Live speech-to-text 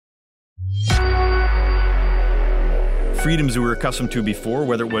freedoms that we were accustomed to before,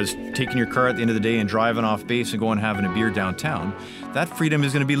 whether it was taking your car at the end of the day and driving off base and going and having a beer downtown, that freedom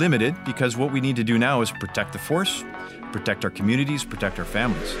is going to be limited because what we need to do now is protect the force, protect our communities, protect our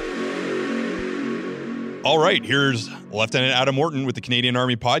families. All right, here's Lieutenant Adam Morton with the Canadian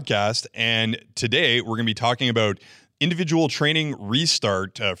Army Podcast, and today we're going to be talking about individual training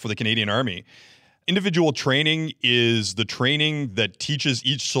restart for the Canadian Army. Individual training is the training that teaches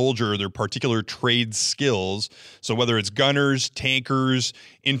each soldier their particular trade skills. So whether it's gunners, tankers,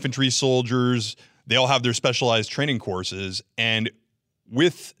 infantry soldiers, they all have their specialized training courses. And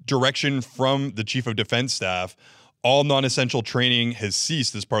with direction from the Chief of Defense Staff, all non-essential training has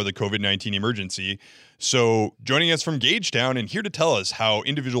ceased as part of the COVID-19 emergency. So joining us from Gagetown and here to tell us how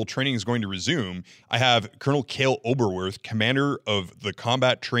individual training is going to resume, I have Colonel Cale Oberwerth, commander of the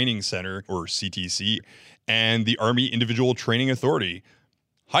Combat Training Center, or CTC, and the Army Individual Training Authority.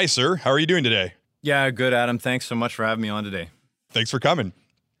 Hi, sir. How are you doing today? Yeah, good, Adam. Thanks so much for having me on today. Thanks for coming.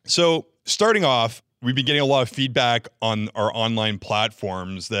 So starting off, we've been getting a lot of feedback on our online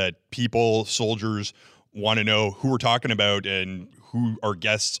platforms that people, soldiers, want to know who we're talking about and who our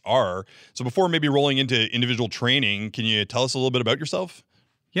guests are. So before maybe rolling into individual training, can you tell us a little bit about yourself?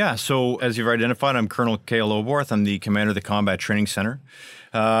 Yeah, so as you've identified, I'm Colonel Cale Oberwerth. I'm the commander of the Combat Training Center.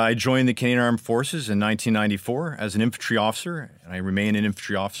 I joined the Canadian Armed Forces in 1994 as an infantry officer, and I remain an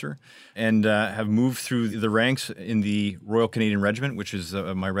infantry officer, and have moved through the ranks in the Royal Canadian Regiment, which is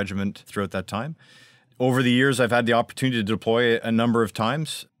my regiment throughout that time. Over the years, I've had the opportunity to deploy a number of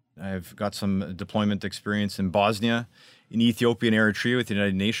times. I've got some deployment experience in Bosnia, in Ethiopia and Eritrea with the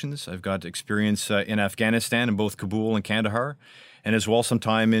United Nations. I've got experience in Afghanistan in both Kabul and Kandahar, and as well some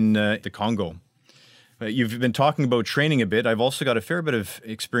time in the Congo. You've been talking about training a bit. I've also got a fair bit of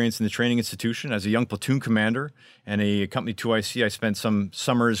experience in the training institution as a young platoon commander and a Company 2IC. I spent some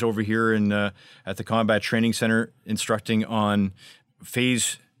summers over here at the Combat Training Center instructing on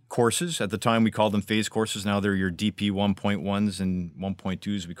phase courses. At the time, we called them phase courses. Now they're your DP 1.1s and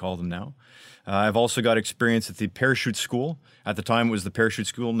 1.2s, we call them now. I've also got experience at the Parachute School. At the time, it was the Parachute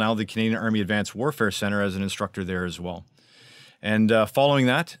School. Now the Canadian Army Advanced Warfare Center as an instructor there as well. And following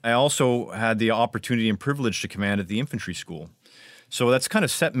that, I also had the opportunity and privilege to command at the Infantry School. So that's kind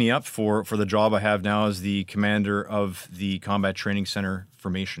of set me up for the job I have now as the commander of the Combat Training Center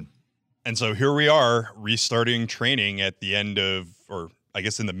formation. And so here we are restarting training at the end of, or I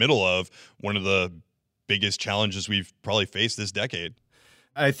guess in the middle of, one of the biggest challenges we've probably faced this decade.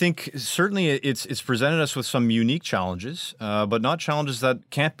 I think certainly it's presented us with some unique challenges, but not challenges that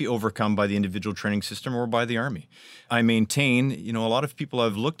can't be overcome by the individual training system or by the Army. I maintain, a lot of people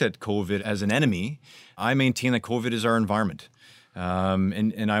have looked at COVID as an enemy. I maintain that COVID is our environment.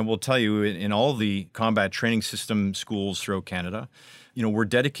 And I will tell you, in all the combat training system schools throughout Canada, we're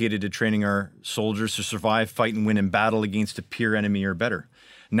dedicated to training our soldiers to survive, fight, and win in battle against a peer enemy or better.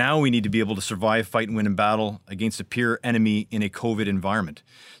 Now we need to be able to survive, fight, and win in battle against a peer enemy in a COVID environment.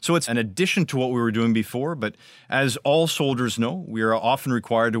 So it's an addition to what we were doing before, but as all soldiers know, we are often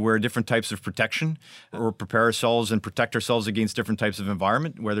required to wear different types of protection or prepare ourselves and protect ourselves against different types of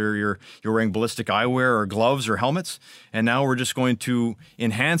environment, whether you're wearing ballistic eyewear or gloves or helmets. And now we're just going to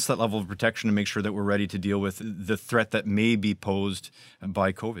enhance that level of protection to make sure that we're ready to deal with the threat that may be posed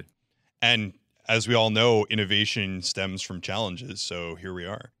by COVID. And as we all know, innovation stems from challenges, so here we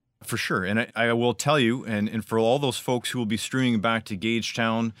are. For sure. And I will tell you, and for all those folks who will be streaming back to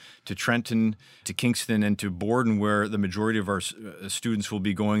Gagetown, to Trenton, to Kingston, and to Borden, where the majority of our students will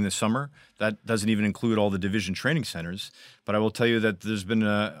be going this summer, that doesn't even include all the division training centers. But I will tell you that there's been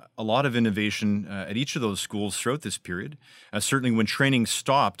a lot of innovation at each of those schools throughout this period. Certainly when training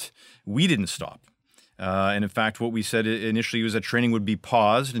stopped, we didn't stop. And in fact, what we said initially was that training would be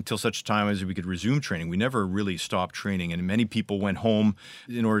paused until such time as we could resume training. We never really stopped training, and many people went home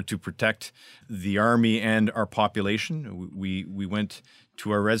in order to protect the Army and our population. We went to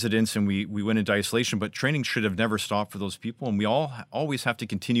our residence and we went into isolation, but training should have never stopped for those people. And we always have to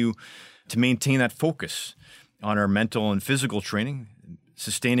continue to maintain that focus on our mental and physical training,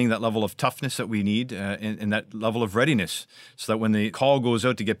 sustaining that level of toughness that we need and that level of readiness so that when the call goes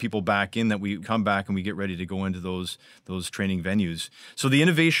out to get people back in, that we come back and we get ready to go into those training venues. So the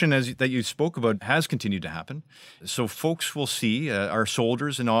innovation that you spoke about has continued to happen. So folks will see, our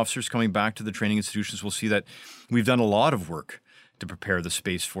soldiers and officers coming back to the training institutions will see that we've done a lot of work to prepare the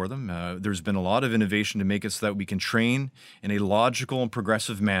space for them. There's been a lot of innovation to make it so that we can train in a logical and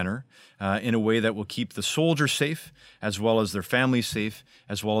progressive manner in a way that will keep the soldiers safe, as well as their families safe,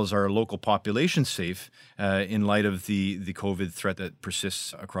 as well as our local population safe in light of the COVID threat that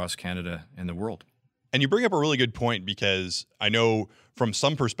persists across Canada and the world. And you bring up a really good point, because I know from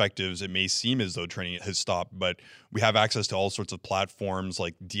some perspectives it may seem as though training has stopped, but we have access to all sorts of platforms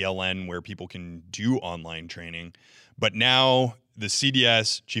like DLN where people can do online training. But now the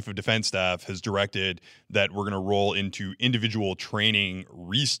CDS, Chief of Defense Staff, has directed that we're going to roll into individual training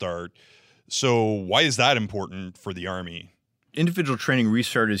restart. So why is that important for the Army? Individual training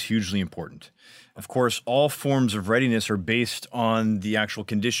restart is hugely important. Of course, all forms of readiness are based on the actual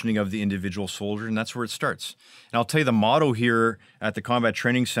conditioning of the individual soldier, and that's where it starts. And I'll tell you, the motto here at the Combat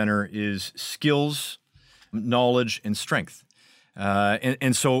Training Center is skills, knowledge, and strength.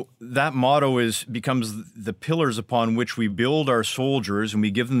 And so that motto becomes the pillars upon which we build our soldiers, and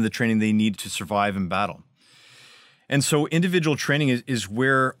we give them the training they need to survive in battle. And so individual training is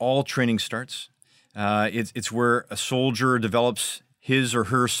where all training starts. It's where a soldier develops his or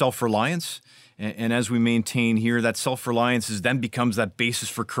her self-reliance. And as we maintain here, that self-reliance then becomes that basis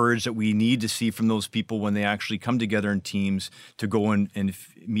for courage that we need to see from those people when they actually come together in teams to go and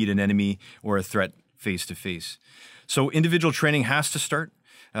meet an enemy or a threat face to face. So individual training has to start.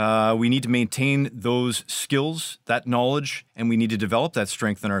 We need to maintain those skills, that knowledge, and we need to develop that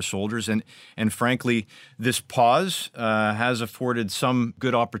strength in our soldiers. And frankly, this pause has afforded some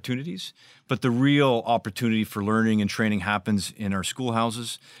good opportunities, but the real opportunity for learning and training happens in our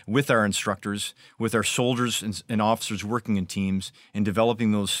schoolhouses, with our instructors, with our soldiers and officers working in teams, and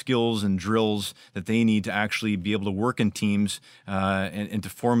developing those skills and drills that they need to actually be able to work in teams and to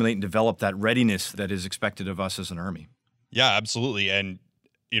formulate and develop that readiness that is expected of us as an Army. Yeah, absolutely. And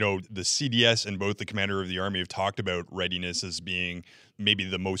the CDS and both the Commander of the Army have talked about readiness as being maybe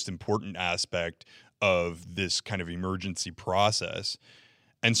the most important aspect of this kind of emergency process.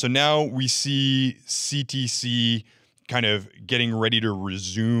 And so now we see CTC kind of getting ready to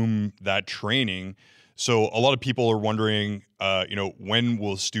resume that training. So a lot of people are wondering, when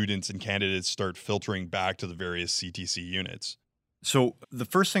will students and candidates start filtering back to the various CTC units? So the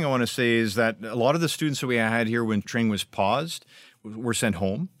first thing I want to say is that a lot of the students that we had here when training was paused were sent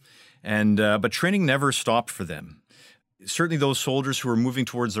home, but training never stopped for them. Certainly those soldiers who were moving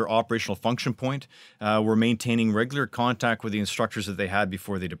towards their operational function point were maintaining regular contact with the instructors that they had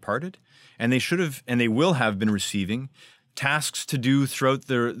before they departed, and they should have, and they will have been receiving tasks to do throughout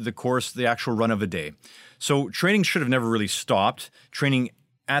the course, the actual run of a day. So training should have never really stopped. Training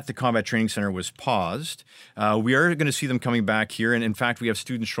at the Combat Training Center was paused. We are going to see them coming back here, and in fact, we have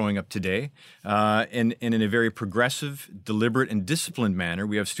students showing up today, and in a very progressive, deliberate, and disciplined manner.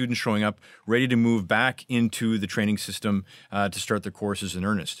 We have students showing up ready to move back into the training system to start their courses in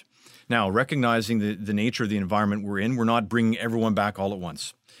earnest. Now, recognizing the nature of the environment we're in, we're not bringing everyone back all at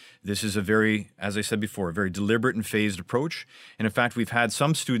once. This is a very, as I said before, a very deliberate and phased approach. And in fact, we've had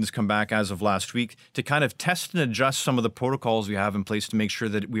some students come back as of last week to kind of test and adjust some of the protocols we have in place to make sure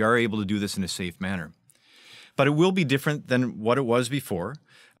that we are able to do this in a safe manner. But it will be different than what it was before.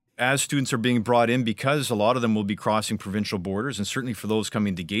 As students are being brought in, because a lot of them will be crossing provincial borders, and certainly for those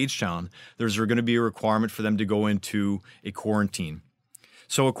coming to Gagetown, there's going to be a requirement for them to go into a quarantine.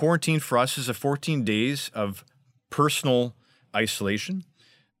 So a quarantine for us is 14 days of personal isolation.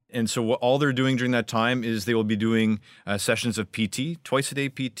 And so what all they're doing during that time is they will be doing sessions of PT, twice a day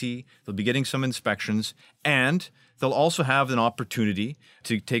PT. They'll be getting some inspections, and they'll also have an opportunity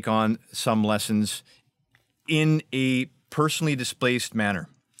to take on some lessons in a personally displaced manner.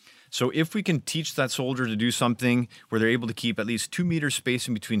 So if we can teach that soldier to do something where they're able to keep at least 2 meters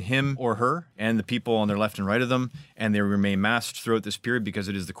spacing between him or her and the people on their left and right of them, and they remain masked throughout this period because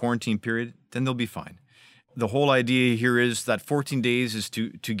it is the quarantine period, then they'll be fine. The whole idea here is that 14 days is to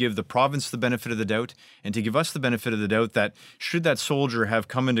give the province the benefit of the doubt and to give us the benefit of the doubt that should that soldier have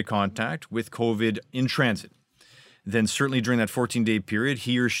come into contact with COVID in transit, then certainly during that 14-day period,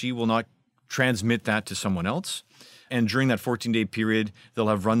 he or she will not transmit that to someone else. And during that 14-day period, they'll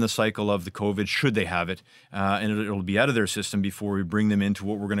have run the cycle of the COVID, should they have it, and it'll be out of their system before we bring them into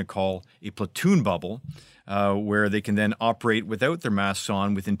what we're going to call a platoon bubble, where they can then operate without their masks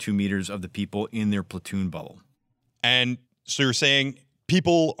on within 2 meters of the people in their platoon bubble. And so you're saying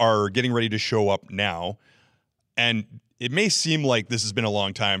people are getting ready to show up now, and it may seem like this has been a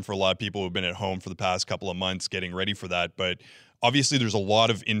long time for a lot of people who've been at home for the past couple of months getting ready for that, but obviously there's a lot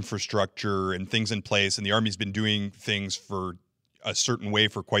of infrastructure and things in place, and the Army's been doing things for a certain way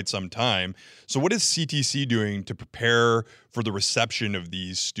for quite some time. So what is CTC doing to prepare for the reception of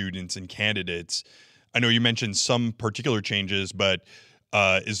these students and candidates? I know you mentioned some particular changes, but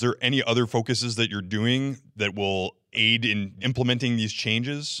is there any other focuses that you're doing that will aid in implementing these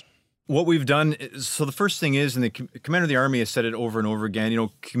changes? What we've done is, so the first thing is, and the Commander of the Army has said it over and over again,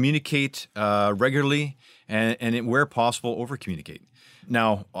 communicate regularly and where possible, over-communicate.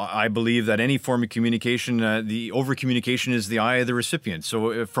 Now, I believe that any form of communication, the over-communication is the eye of the recipient.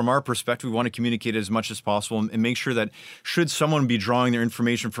 So from our perspective, we want to communicate as much as possible and make sure that should someone be drawing their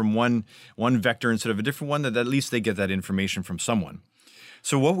information from one vector instead of a different one, that at least they get that information from someone.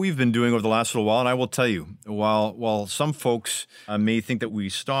 So what we've been doing over the last little while, and I will tell you, while some folks may think that we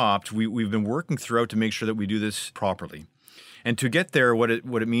stopped, we've been working throughout to make sure that we do this properly. And to get there, what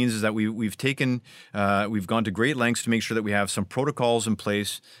it means is that we've gone to great lengths to make sure that we have some protocols in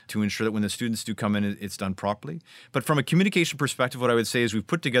place to ensure that when the students do come in, it's done properly. But from a communication perspective, what I would say is we've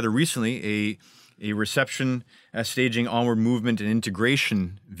put together recently a reception, staging, onward movement, and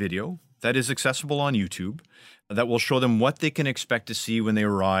integration video that is accessible on YouTube that will show them what they can expect to see when they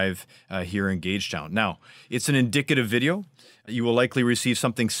arrive here in Gagetown. Now, it's an indicative video. You will likely receive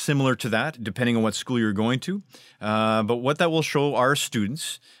something similar to that, depending on what school you're going to. But what that will show our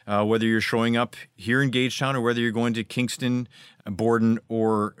students, whether you're showing up here in Gagetown or whether you're going to Kingston, Borden,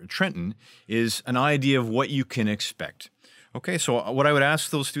 or Trenton, is an idea of what you can expect. Okay, so what I would ask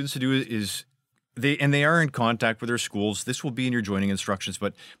those students to do is they are in contact with their schools. This will be in your joining instructions,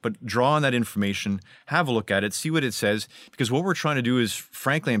 but draw on that information, have a look at it, see what it says, because what we're trying to do is,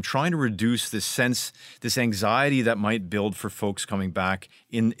 frankly, I'm trying to reduce this anxiety that might build for folks coming back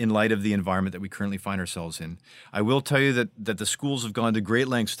in light of the environment that we currently find ourselves in. I will tell you that the schools have gone to great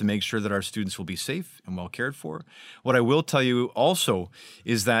lengths to make sure that our students will be safe and well cared for. What I will tell you also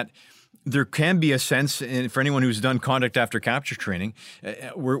is that there can be a sense, and for anyone who's done conduct after capture training,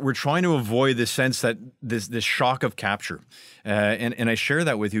 we're trying to avoid the sense that this shock of capture. And I share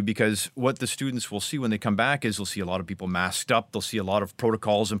that with you because what the students will see when they come back is they'll see a lot of people masked up. They'll see a lot of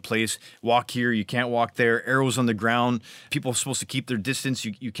protocols in place. Walk here, you can't walk there. Arrows on the ground. People are supposed to keep their distance.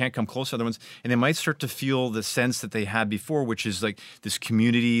 You can't come close to other ones. And they might start to feel the sense that they had before, which is like this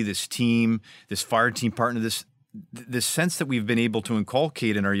community, this team, this fire team partner, this sense that we've been able to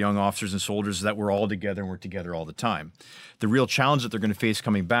inculcate in our young officers and soldiers is that we're all together and we're together all the time. The real challenge that they're going to face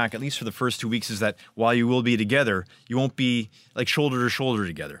coming back, at least for the first 2 weeks, is that while you will be together, you won't be like shoulder to shoulder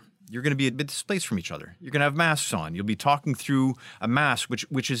together. You're going to be a bit displaced from each other. You're going to have masks on. You'll be talking through a mask,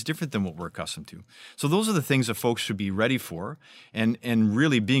 which is different than what we're accustomed to. So those are the things that folks should be ready for. And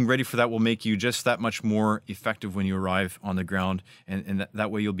really being ready for that will make you just that much more effective when you arrive on the ground. And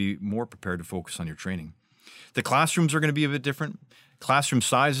that way you'll be more prepared to focus on your training. The classrooms are going to be a bit different. Classroom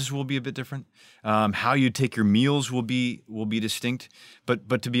sizes will be a bit different. How you take your meals will be distinct.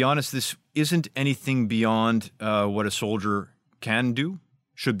 But to be honest, this isn't anything beyond what a soldier can do,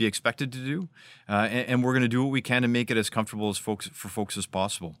 should be expected to do, and we're going to do what we can to make it as comfortable for folks as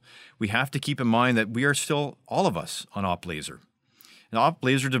possible. We have to keep in mind that we are still, all of us, on Op Laser. Now, Op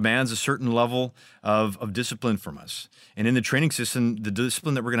Laser demands a certain level of discipline from us. And in the training system, the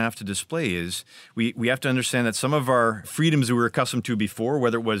discipline that we're going to have to display is we have to understand that some of our freedoms that we were accustomed to before,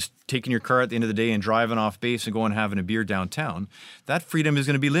 whether it was taking your car at the end of the day and driving off base and going and having a beer downtown, that freedom is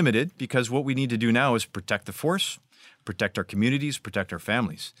going to be limited because what we need to do now is protect the force, protect our communities, protect our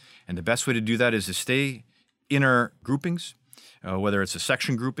families. And the best way to do that is to stay in our groupings, whether it's a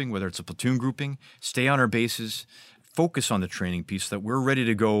section grouping, whether it's a platoon grouping, stay on our bases, focus on the training piece so that we're ready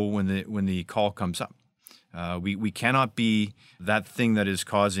to go when the call comes up. We cannot be that thing that is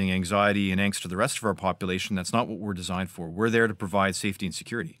causing anxiety and angst to the rest of our population. That's not what we're designed for. We're there to provide safety and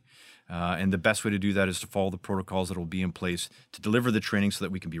security. And the best way to do that is to follow the protocols that will be in place to deliver the training so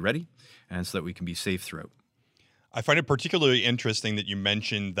that we can be ready and so that we can be safe throughout. I find it particularly interesting that you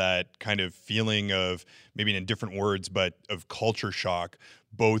mentioned that kind of feeling of, maybe in different words, but of culture shock,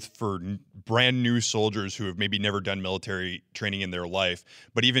 both for brand new soldiers who have maybe never done military training in their life,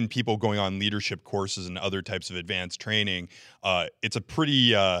 but even people going on leadership courses and other types of advanced training. It's a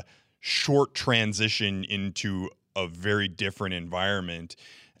pretty short transition into a very different environment.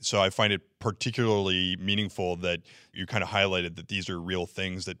 So I find it particularly meaningful that you kind of highlighted that these are real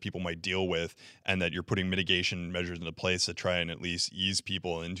things that people might deal with and that you're putting mitigation measures into place to try and at least ease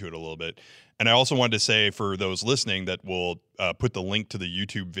people into it a little bit. And I also wanted to say for those listening that we'll put the link to the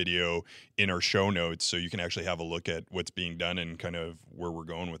YouTube video in our show notes so you can actually have a look at what's being done and kind of where we're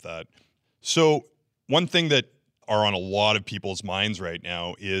going with that. So one thing that are on a lot of people's minds right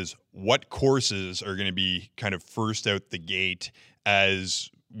now is what courses are going to be kind of first out the gate as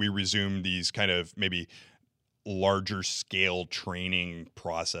we resume these kind of maybe larger scale training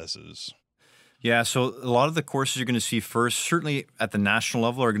processes. Yeah, so a lot of the courses you're going to see first, certainly at the national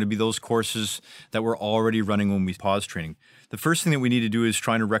level, are going to be those courses that we're already running when we pause training. The first thing that we need to do is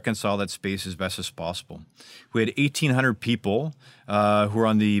trying to reconcile that space as best as possible. We had 1,800 people who are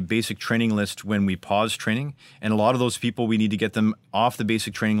on the basic training list when we paused training, and a lot of those people, we need to get them off the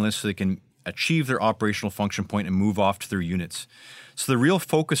basic training list so they can achieve their operational function point and move off to their units. So the real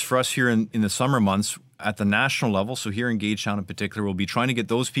focus for us here in the summer months at the national level, so here in Gagetown in particular, we'll be trying to get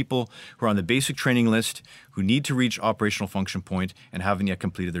those people who are on the basic training list who need to reach operational function point and haven't yet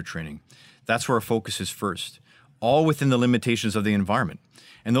completed their training. That's where our focus is first, all within the limitations of the environment.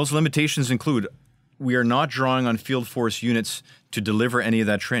 And those limitations include we are not drawing on field force units to deliver any of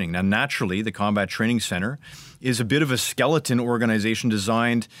that training. Now, naturally, the Combat Training Center is a bit of a skeleton organization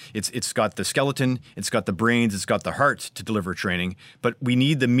designed. It's got the skeleton, it's got the brains, it's got the heart to deliver training. But we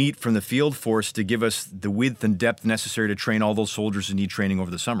need the meat from the field force to give us the width and depth necessary to train all those soldiers who need training over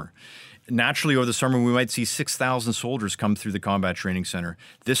the summer. Naturally, over the summer, we might see 6,000 soldiers come through the Combat Training Center.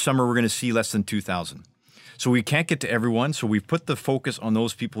 This summer, we're going to see less than 2,000. So we can't get to everyone, so we've put the focus on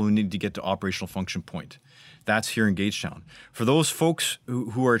those people who need to get to operational function point. That's here in Gagetown. For those folks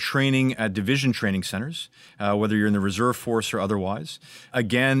who are training at division training centers, whether you're in the reserve force or otherwise,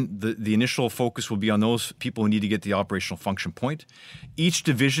 again, the initial focus will be on those people who need to get the operational function point. Each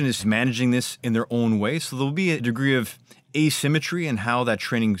division is managing this in their own way, so there'll be a degree of asymmetry in how that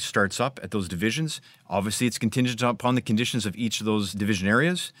training starts up at those divisions. Obviously, it's contingent upon the conditions of each of those division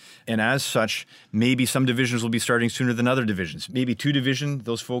areas. And as such, maybe some divisions will be starting sooner than other divisions. Maybe 2 division,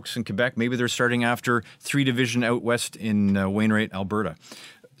 those folks in Quebec, maybe they're starting after 3 division out west in Wainwright, Alberta.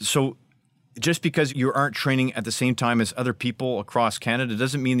 So just because you aren't training at the same time as other people across Canada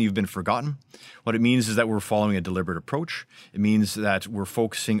doesn't mean that you've been forgotten. What it means is that we're following a deliberate approach. It means that we're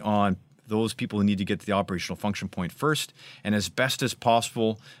focusing on those people who need to get to the operational function point first. And as best as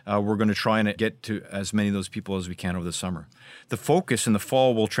possible, we're going to try and get to as many of those people as we can over the summer. The focus in the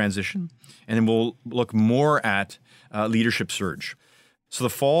fall will transition, and then we'll look more at leadership surge. So the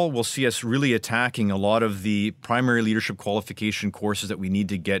fall will see us really attacking a lot of the primary leadership qualification courses that we need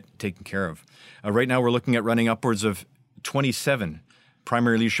to get taken care of. Right now, we're looking at running upwards of 27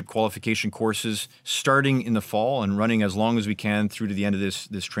 primary leadership qualification courses starting in the fall and running as long as we can through to the end of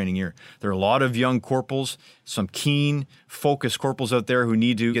this training year. There are a lot of young corporals, some keen, focused corporals out there who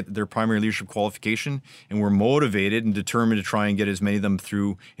need to get their primary leadership qualification, and we're motivated and determined to try and get as many of them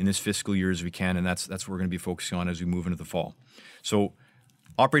through in this fiscal year as we can, and that's what we're going to be focusing on as we move into the fall. So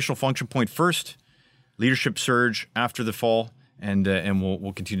operational function point first, leadership surge after the fall, and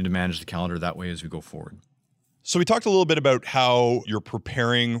we'll continue to manage the calendar that way as we go forward. So we talked a little bit about how you're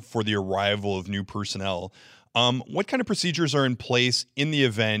preparing for the arrival of new personnel. What kind of procedures are in place in the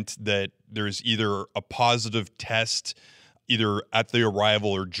event that there's either a positive test, either at the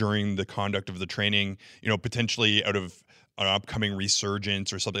arrival or during the conduct of the training, potentially out of an upcoming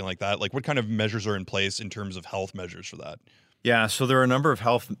resurgence or something like that? Like, what kind of measures are in place in terms of health measures for that? Yeah, so there are a number of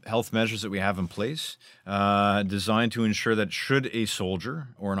health measures that we have in place designed to ensure that should a soldier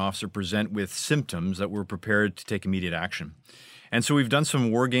or an officer present with symptoms, that we're prepared to take immediate action. And so we've done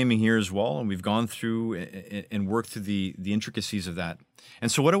some wargaming here as well, and we've gone through and worked through the intricacies of that.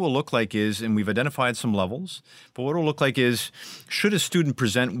 And so what it will look like is, and we've identified some levels, but what it will look like is, should a student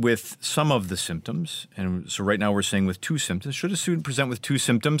present with some of the symptoms, and so right now we're saying with 2 symptoms, should a student present with 2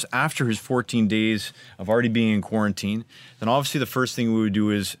 symptoms after his 14 days of already being in quarantine, then obviously the first thing we would do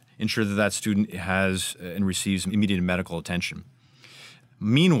is ensure that that student has and receives immediate medical attention.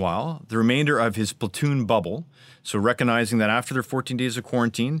 Meanwhile, the remainder of his platoon bubble, so recognizing that after their 14 days of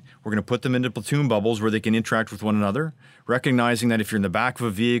quarantine, we're going to put them into platoon bubbles where they can interact with one another, recognizing that if you're in the back of a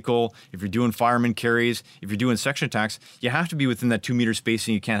vehicle, if you're doing fireman carries, if you're doing section attacks, you have to be within that 2-meter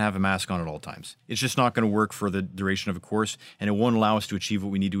spacing. You can't have a mask on at all times. It's just not going to work for the duration of a course, and it won't allow us to achieve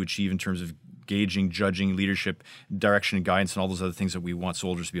what we need to achieve in terms of gauging, judging, leadership, direction and guidance, and all those other things that we want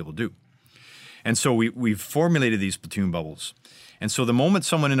soldiers to be able to do. And so we've formulated these platoon bubbles. And so the moment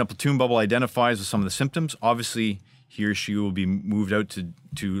someone in a platoon bubble identifies with some of the symptoms, obviously he or she will be moved out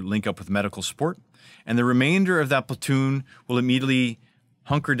to link up with medical support. And the remainder of that platoon will immediately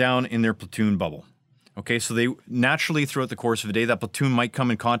hunker down in their platoon bubble. Okay, so they naturally, throughout the course of a day, that platoon might come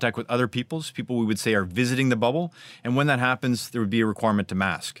in contact with other people we would say are visiting the bubble. And when that happens, there would be a requirement to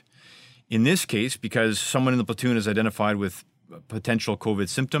mask. In this case, because someone in the platoon is identified with potential COVID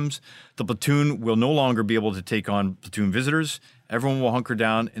symptoms, the platoon will no longer be able to take on platoon visitors. Everyone will hunker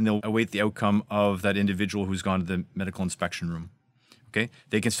down and they'll await the outcome of that individual who's gone to the medical inspection room. Okay?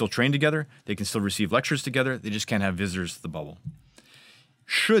 They can still train together. They can still receive lectures together. They just can't have visitors to the bubble.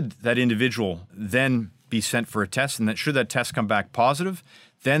 Should that individual then be sent for a test, and should that test come back positive,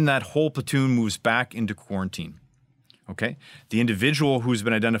 then that whole platoon moves back into quarantine. Okay? The individual who's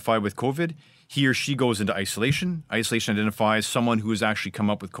been identified with COVID, he or she goes into isolation. Isolation identifies someone who has actually come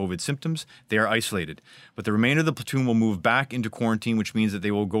up with COVID symptoms. They are isolated. But the remainder of the platoon will move back into quarantine, which means that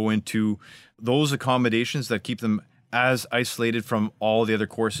they will go into those accommodations that keep them as isolated from all the other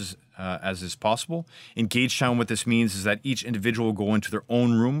courses as is possible. In Gagetown, what this means is that each individual will go into their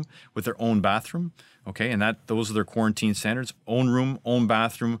own room with their own bathroom. Okay, and those are their quarantine standards: own room, own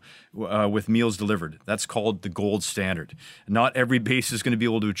bathroom, with meals delivered. That's called the gold standard. Not every base is going to be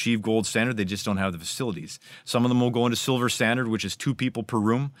able to achieve gold standard. They just don't have the facilities. Some of them will go into silver standard, which is 2 people per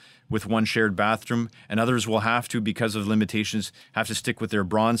room with 1 shared bathroom, and others will have to, because of limitations, have to stick with their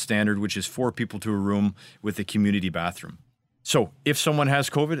bronze standard, which is 4 people to a room with a community bathroom. So if someone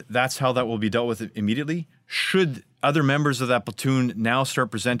has COVID, that's how that will be dealt with immediately. Should other members of that platoon now start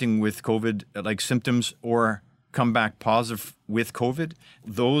presenting with COVID-like symptoms or come back positive with COVID,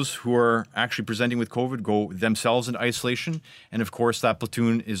 those who are actually presenting with COVID go themselves into isolation. And of course, that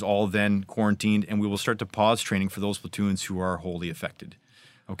platoon is all then quarantined, and we will start to pause training for those platoons who are wholly affected.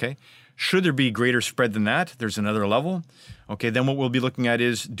 Okay? Should there be greater spread than that, there's another level. Okay, then what we'll be looking at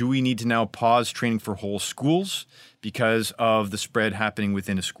is, do we need to now pause training for whole schools because of the spread happening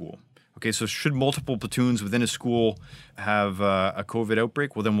within a school? Okay, so should multiple platoons within a school have a COVID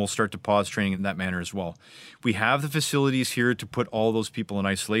outbreak, well, then we'll start to pause training in that manner as well. We have the facilities here to put all those people in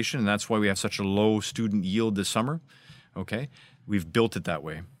isolation, and that's why we have such a low student yield this summer. Okay, we've built it that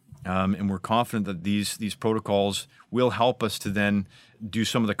way. And we're confident that these protocols will help us to then do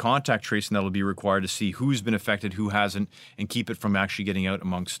some of the contact tracing that will be required to see who's been affected, who hasn't, and keep it from actually getting out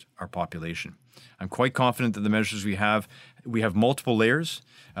amongst our population. I'm quite confident that the measures we have multiple layers.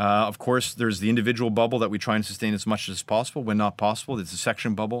 Of course, there's the individual bubble that we try and sustain as much as possible. When not possible, it's a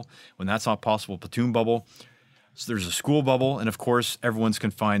section bubble. When that's not possible, platoon bubble. So there's a school bubble, and of course, everyone's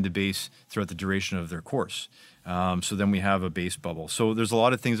confined to base throughout the duration of their course. So then we have a base bubble. So there's a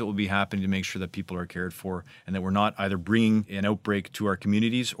lot of things that will be happening to make sure that people are cared for and that we're not either bringing an outbreak to our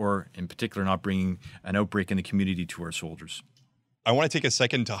communities or, in particular, not bringing an outbreak in the community to our soldiers. I want to take a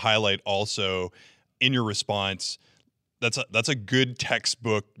second to highlight also in your response, that's a good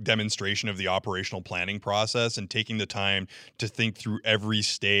textbook demonstration of the operational planning process and taking the time to think through every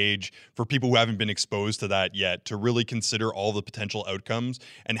stage for people who haven't been exposed to that yet, to really consider all the potential outcomes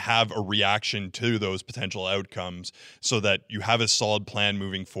and have a reaction to those potential outcomes so that you have a solid plan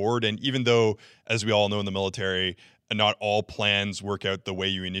moving forward. And even though, as we all know in the military, not all plans work out the way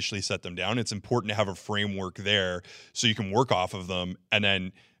you initially set them down, it's important to have a framework there so you can work off of them, and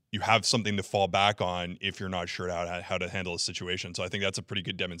then you have something to fall back on if you're not sure how to handle a situation. So I think that's a pretty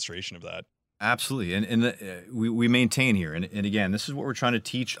good demonstration of that. Absolutely. And we maintain here. And again, this is what we're trying to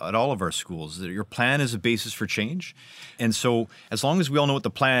teach at all of our schools, that your plan is a basis for change. And so as long as we all know what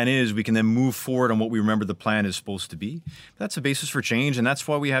the plan is, we can then move forward on what we remember the plan is supposed to be. That's a basis for change. And that's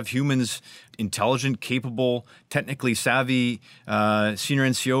why we have humans, intelligent, capable, technically savvy, senior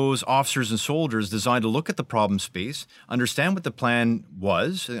NCOs, officers, and soldiers designed to look at the problem space, understand what the plan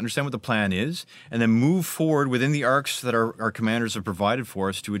was, understand what the plan is, and then move forward within the arcs that our commanders have provided for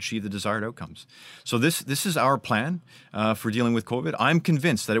us to achieve the desired outcomes. So this is our plan for dealing with COVID. I'm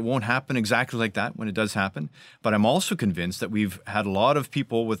convinced that it won't happen exactly like that when it does happen, but I'm also convinced that we've had a lot of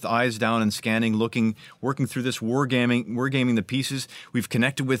people with eyes down and scanning, looking, working through this wargaming the pieces. We've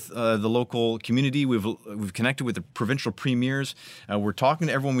connected with the local community. We've connected with the provincial premiers. We're talking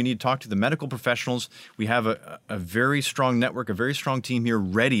to everyone we need to talk to, the medical professionals. We have a very strong network, a very strong team here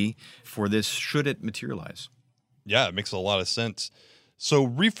ready for this should it materialize. Yeah, it makes a lot of sense. So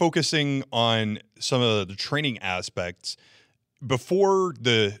refocusing on some of the training aspects, before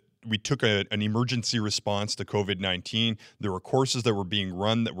we took an emergency response to COVID-19, there were courses that were being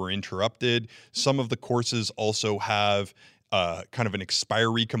run that were interrupted. Some of the courses also have kind of an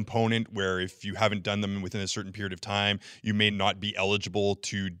expiry component where if you haven't done them within a certain period of time, you may not be eligible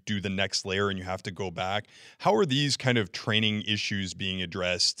to do the next layer and you have to go back. How are these kind of training issues being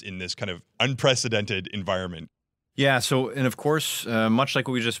addressed in this kind of unprecedented environment? Yeah, so, and of course, much like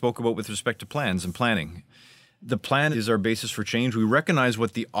what we just spoke about with respect to plans and planning, the plan is our basis for change. We recognize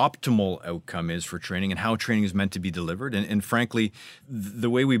what the optimal outcome is for training and how training is meant to be delivered. And frankly, the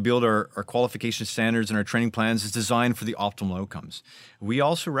way we build our qualification standards and our training plans is designed for the optimal outcomes. We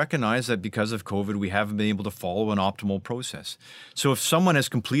also recognize that because of COVID, we haven't been able to follow an optimal process. So if someone has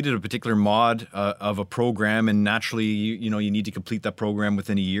completed a particular mod of a program, and naturally, you need to complete that program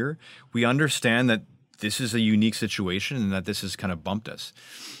within a year, we understand that this is a unique situation and that this has kind of bumped us.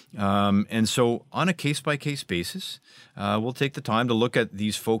 And so on a case-by-case basis, we'll take the time to look at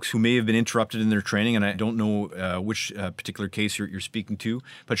these folks who may have been interrupted in their training. And I don't know which particular case you're speaking to,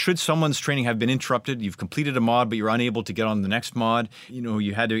 but should someone's training have been interrupted, you've completed a mod, but you're unable to get on the next mod,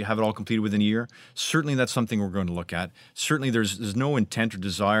 you had to have it all completed within a year, certainly that's something we're going to look at. Certainly there's no intent or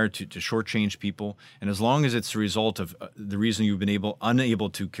desire to shortchange people. And as long as it's the result of the reason you've been unable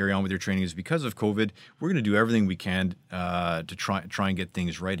to carry on with your training is because of COVID, we're going to do everything we can to try and get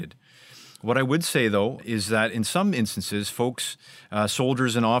things righted. What I would say, though, is that in some instances, folks,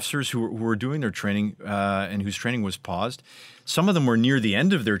 soldiers and officers who were doing their training and whose training was paused, some of them were near the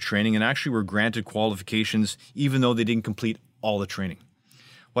end of their training and actually were granted qualifications even though they didn't complete all the training.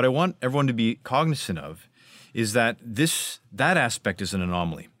 What I want everyone to be cognizant of is that that aspect is an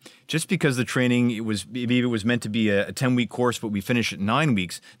anomaly. Just because the training, maybe it was meant to be a 10-week course, but we finish at 9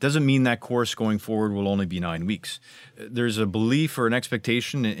 weeks, doesn't mean that course going forward will only be 9 weeks. There's a belief or an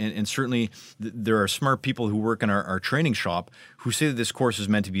expectation, and certainly there are smart people who work in our training shop who say that this course is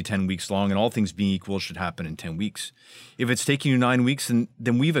meant to be 10 weeks long, and all things being equal should happen in 10 weeks. If it's taking you 9 weeks,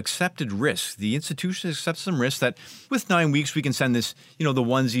 then we've accepted risks. The institution accepts some risks that with 9 weeks, we can send this, the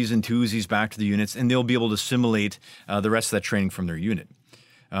onesies and twosies back to the units, and they'll be able to assimilate the rest of that training from their unit.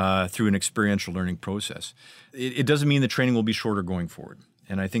 Through an experiential learning process. It doesn't mean the training will be shorter going forward.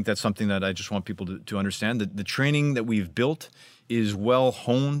 And I think that's something that I just want people to understand, that the training that we've built is well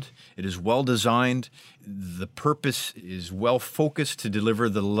honed, it is well designed, the purpose is well focused to deliver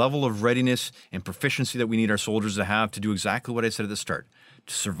the level of readiness and proficiency that we need our soldiers to have to do exactly what I said at the start,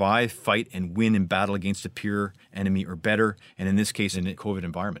 to survive, fight, and win in battle against a peer enemy or better, and in this case, in a COVID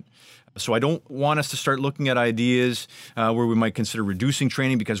environment. So I don't want us to start looking at ideas where we might consider reducing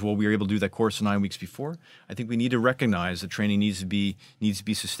training because, we were able to do that course in 9 weeks before. I think we need to recognize that training needs to be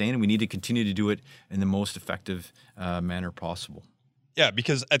sustained, and we need to continue to do it in the most effective manner possible. Yeah,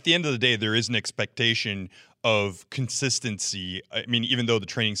 because at the end of the day, there is an expectation of consistency. I mean, even though the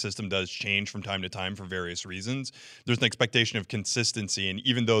training system does change from time to time for various reasons, there's an expectation of consistency. And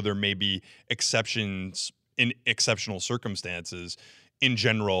even though there may be exceptions in exceptional circumstances, in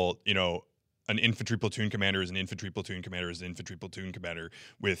general, an infantry platoon commander is an infantry platoon commander is an infantry platoon commander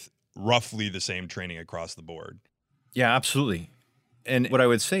with roughly the same training across the board. Yeah, absolutely. And what I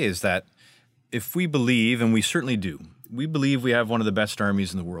would say is that if we believe, and we certainly do, we believe we have one of the best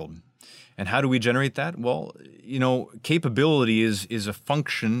armies in the world. And how do we generate that? Well, capability is a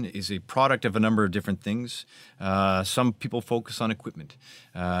function, is a product of a number of different things. Some people focus on equipment.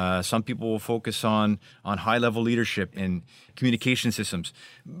 Some people will focus on high-level leadership and communication systems.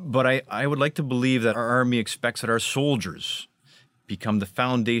 But I would like to believe that our Army expects that our soldiers become the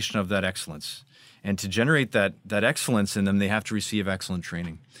foundation of that excellence. And to generate that excellence in them, they have to receive excellent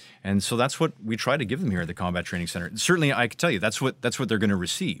training. And so that's what we try to give them here at the Combat Training Center. Certainly, I can tell you, that's what they're going to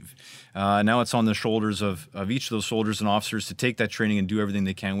receive. Now it's on the shoulders of each of those soldiers and officers to take that training and do everything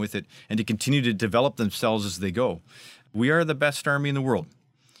they can with it and to continue to develop themselves as they go. We are the best Army in the world.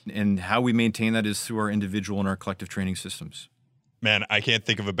 And how we maintain that is through our individual and our collective training systems. Man, I can't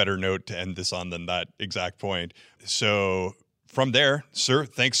think of a better note to end this on than that exact point. So from there, sir,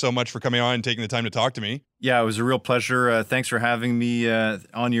 thanks so much for coming on and taking the time to talk to me. Yeah, it was a real pleasure. Thanks for having me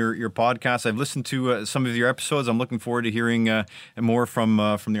on your podcast. I've listened to some of your episodes. I'm looking forward to hearing more from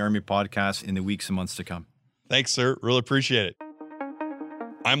the Army podcast in the weeks and months to come. Thanks, sir. Really appreciate it.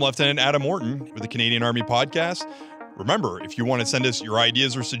 I'm Lieutenant Adam Morton with the Canadian Army Podcast. Remember, if you want to send us your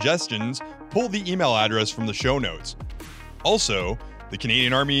ideas or suggestions, pull the email address from the show notes. Also, the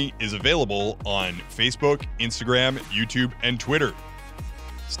Canadian Army is available on Facebook, Instagram, YouTube, and Twitter.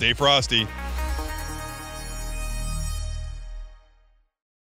 Stay frosty.